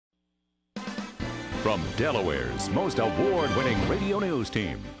From Delaware's most award-winning radio news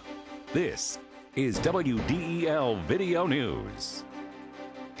team, this is WDEL Video News.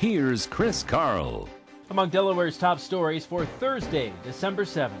 Here's Chris Carl. Among Delaware's top stories for Thursday, December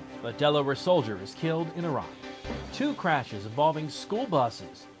 7th, a Delaware soldier is killed in Iraq. 2 crashes involving school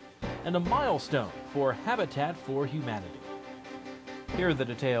buses, and a milestone for Habitat for Humanity. Here are the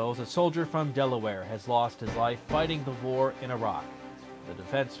details. A soldier from Delaware has lost his life fighting the war in Iraq. The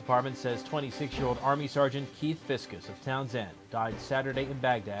Defense Department says 26-year-old Army Sergeant Keith Fiscus of Townsend died Saturday in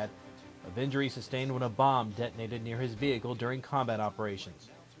Baghdad of injuries sustained when a bomb detonated near his vehicle during combat operations.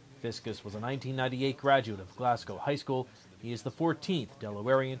 Fiscus was a 1998 graduate of Glasgow High School. He is the 14th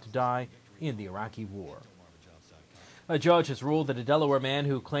Delawarean to die in the Iraqi war. A judge has ruled that a Delaware man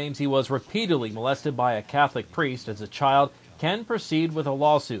who claims he was repeatedly molested by a Catholic priest as a child can proceed with a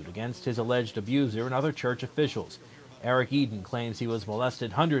lawsuit against his alleged abuser and other church officials. Eric Eden claims he was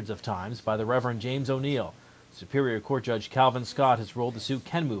molested hundreds of times by the Reverend James O'Neill. Superior Court Judge Calvin Scott has ruled the suit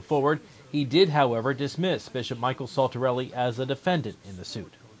can move forward. He did, however, dismiss Bishop Michael Saltarelli as a defendant in the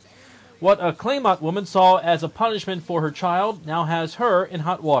suit. What a Claymont woman saw as a punishment for her child now has her in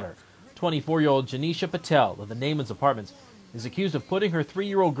hot water. 24-year-old Janisha Patel of the Naaman's Apartments is accused of putting her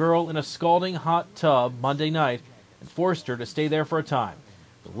 3-year-old girl in a scalding hot tub Monday night and forced her to stay there for a time.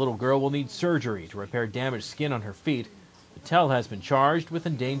 The little girl will need surgery to repair damaged skin on her feet. Patel has been charged with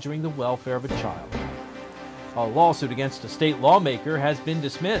endangering the welfare of a child. A lawsuit against a state lawmaker has been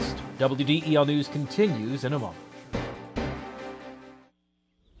dismissed. WDEL News continues in a moment.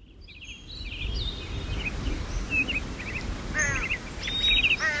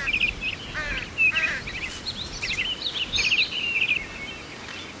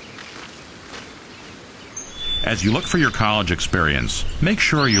 As you look for your college experience, make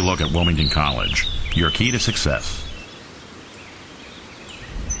sure you look at Wilmington College, your key to success.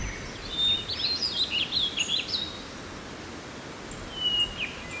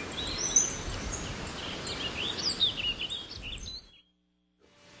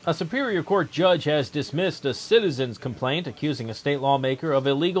 A Superior Court judge has dismissed a citizen's complaint accusing a state lawmaker of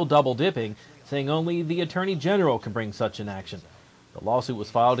illegal double-dipping, saying only the Attorney General can bring such an action. The lawsuit was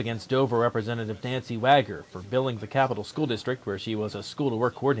filed against Dover Representative Nancy Wagger for billing the Capital School District, where she was a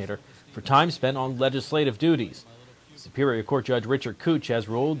school-to-work coordinator, for time spent on legislative duties. Superior Court Judge Richard Couch has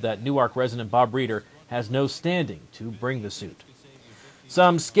ruled that Newark resident Bob Reeder has no standing to bring the suit.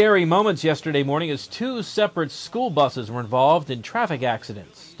 Some scary moments yesterday morning as 2 separate school buses were involved in traffic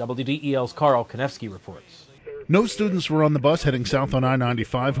accidents. WDEL's Carl Konevsky reports. No students were on the bus heading south on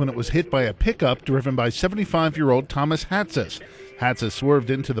I-95 when it was hit by a pickup driven by 75-year-old Thomas Hatzis. Hatzis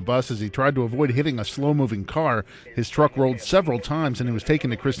swerved into the bus as he tried to avoid hitting a slow-moving car. His truck rolled several times and he was taken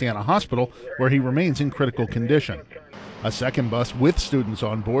to Christiana Hospital, where he remains in critical condition. A second bus with students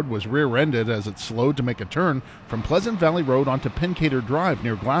on board was rear-ended as it slowed to make a turn from Pleasant Valley Road onto Pencader Drive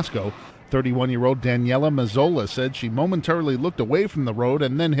near Glasgow. 31-year-old Daniela Mazzola said she momentarily looked away from the road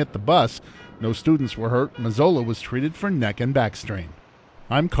and then hit the bus. No students were hurt. Mazzola was treated for neck and back strain.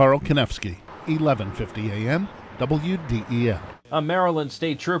 I'm Carl Konevsky, 1150 a.m., WDEL. A Maryland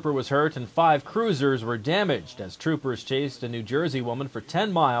state trooper was hurt and 5 cruisers were damaged as troopers chased a New Jersey woman for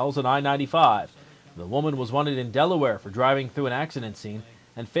 10 miles on I-95. The woman was wanted in Delaware for driving through an accident scene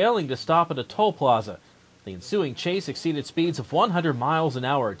and failing to stop at a toll plaza. The ensuing chase exceeded speeds of 100 miles an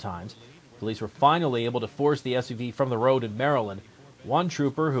hour at times. Police were finally able to force the SUV from the road in Maryland. One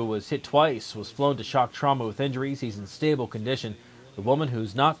trooper, who was hit twice, was flown to shock trauma with injuries. He's in stable condition. The woman,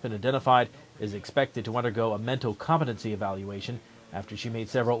 who's not been identified, is expected to undergo a mental competency evaluation after she made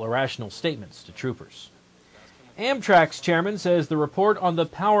several irrational statements to troopers. Amtrak's chairman says the report on the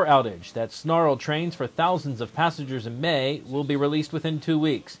power outage that snarled trains for thousands of passengers in May will be released within 2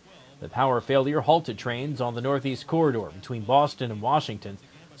 weeks. The power failure halted trains on the Northeast Corridor between Boston and Washington.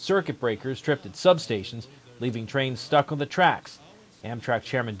 Circuit breakers tripped at substations, leaving trains stuck on the tracks. Amtrak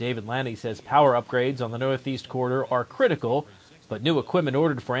Chairman David Lanny says power upgrades on the Northeast Corridor are critical, but new equipment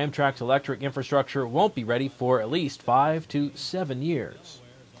ordered for Amtrak's electric infrastructure won't be ready for at least 5 to 7 years.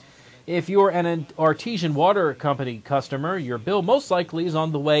 If you're an Artesian Water Company customer, your bill most likely is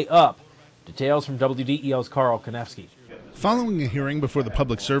on the way up. Details from WDEL's Carl Konevsky. Following a hearing before the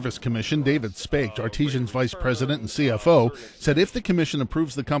Public Service Commission, David Spake, Artesian's vice president and CFO, said if the commission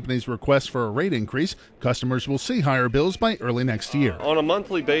approves the company's request for a rate increase, customers will see higher bills by early next year. On a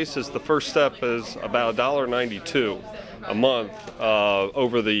monthly basis, the first step is about $1.92 a month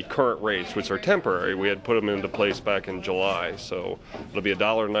over the current rates, which are temporary. We had put them into place back in July, so it'll be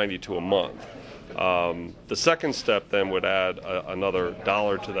 $1.92 a month. The second step then would add another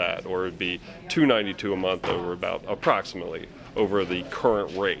 $1 to that, or it'd be $2.92 a month over about approximately over the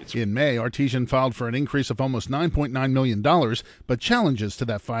current rates. In May, Artesian filed for an increase of almost $9.9 million, but challenges to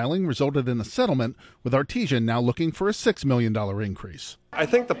that filing resulted in a settlement, with Artesian now looking for a $6 million increase. I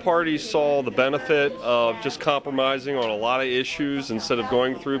think the parties saw the benefit of just compromising on a lot of issues instead of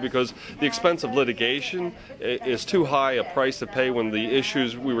going through, because the expense of litigation is too high a price to pay when the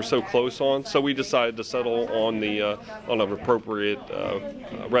issues we were so close on. So we decided to settle on an appropriate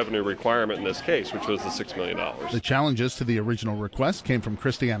revenue requirement in this case, which was the $6 million. The challenges to the original request came from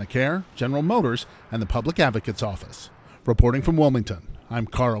Christiana Care, General Motors, and the Public Advocate's Office. Reporting from Wilmington, I'm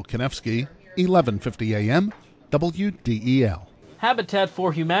Carl Konevsky, 1150 AM, WDEL. Habitat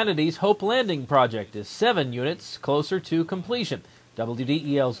for Humanity's Hope Landing project is 7 units closer to completion.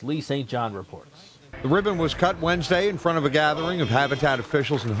 WDEL's Lee St. John reports. The ribbon was cut Wednesday in front of a gathering of Habitat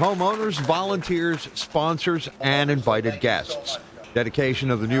officials and homeowners, volunteers, sponsors, and invited guests. Dedication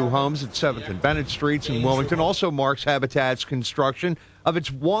of the new homes at 7th and Bennett Streets in Wilmington also marks Habitat's construction of its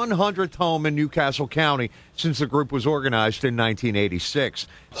 100th home in Newcastle County since the group was organized in 1986.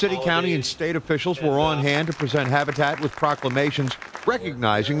 City, county, and state officials were on hand to present Habitat with proclamations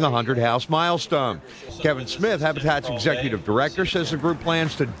recognizing the 100-house milestone. Kevin Smith, Habitat's executive director, says the group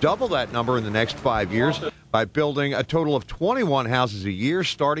plans to double that number in the next 5 years by building a total of 21 houses a year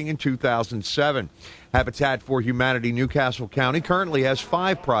starting in 2007. Habitat for Humanity Newcastle County currently has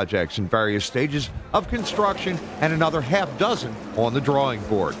 5 projects in various stages of construction and another half dozen on the drawing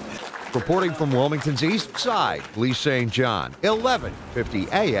board. Reporting from Wilmington's East Side, Lee St. John, 1150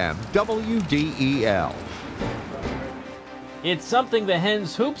 AM, WDEL. It's something the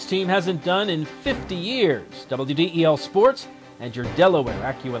Hens Hoops team hasn't done in 50 years. WDEL Sports and your Delaware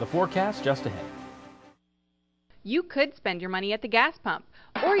AccuWeather forecast just ahead. You could spend your money at the gas pump,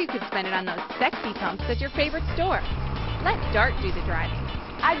 or you could spend it on those sexy pumps at your favorite store. Let Dart do the driving.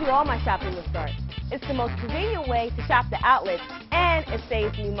 I do all my shopping with Dart. It's the most convenient way to shop the outlets, and it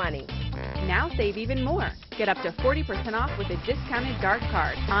saves me money. Now save even more. Get up to 40% off with a discounted Dart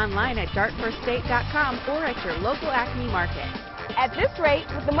card online at dartfirststate.com or at your local Acme Market. At this rate,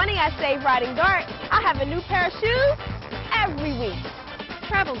 with the money I save riding Dart, I have a new pair of shoes every week.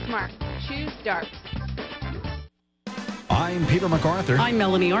 Travel smart. Choose Dart. I'm Peter MacArthur. I'm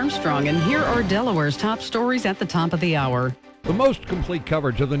Melanie Armstrong, and here are Delaware's top stories at the top of the hour. The most complete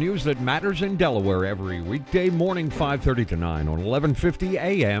coverage of the news that matters in Delaware every weekday morning, 5:30 to 9 on 1150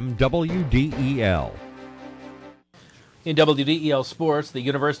 AM WDEL. In WDEL Sports, the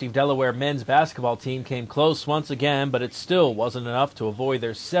University of Delaware men's basketball team came close once again, but it still wasn't enough to avoid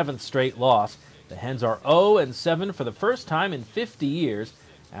their 7th straight loss. The Hens are 0-7 for the first time in 50 years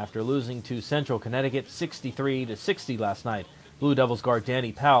after losing to Central Connecticut 63-60 last night. Blue Devils guard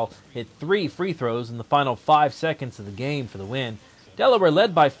Danny Powell hit 3 free throws in the final 5 seconds of the game for the win. Delaware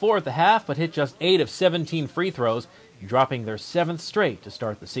led by 4 at the half, but hit just 8 of 17 free throws, dropping their 7th straight to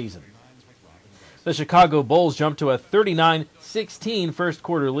start the season. The Chicago Bulls jumped to a 39-16 first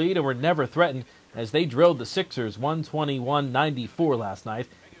quarter lead and were never threatened as they drilled the Sixers 121-94 last night.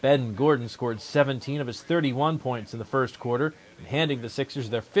 Ben Gordon scored 17 of his 31 points in the first quarter, handing the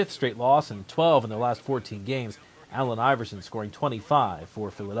Sixers their 5th straight loss and 12 in their last 14 games. Allen Iverson scoring 25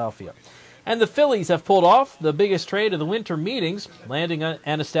 for Philadelphia. And the Phillies have pulled off the biggest trade of the winter meetings, landing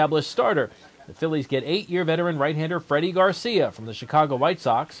an established starter. The Phillies get 8-year veteran right-hander Freddie Garcia from the Chicago White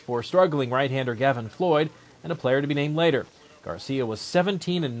Sox for struggling right-hander Gavin Floyd and a player to be named later. Garcia was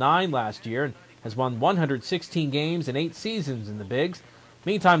 17-9 last year and has won 116 games in 8 seasons in the Bigs.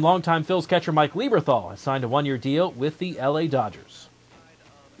 Meantime, longtime Phils catcher Mike Lieberthal has signed a 1-year deal with the LA Dodgers.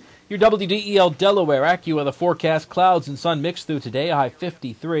 Your WDEL Delaware AccuWeather forecast: clouds and sun mixed through today, a high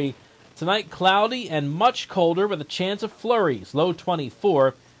 53. Tonight, cloudy and much colder with a chance of flurries, low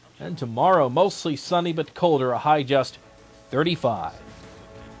 24. And tomorrow, mostly sunny but colder, a high just 35.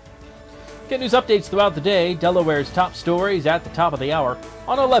 Get news updates throughout the day, Delaware's top stories at the top of the hour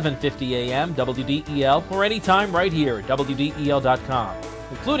on 1150 AM WDEL or anytime right here at WDEL.com,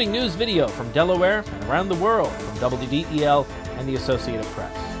 including news video from Delaware and around the world from WDEL and the Associated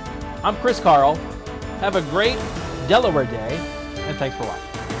Press. I'm Chris Carl. Have a great Delaware day, and thanks for watching.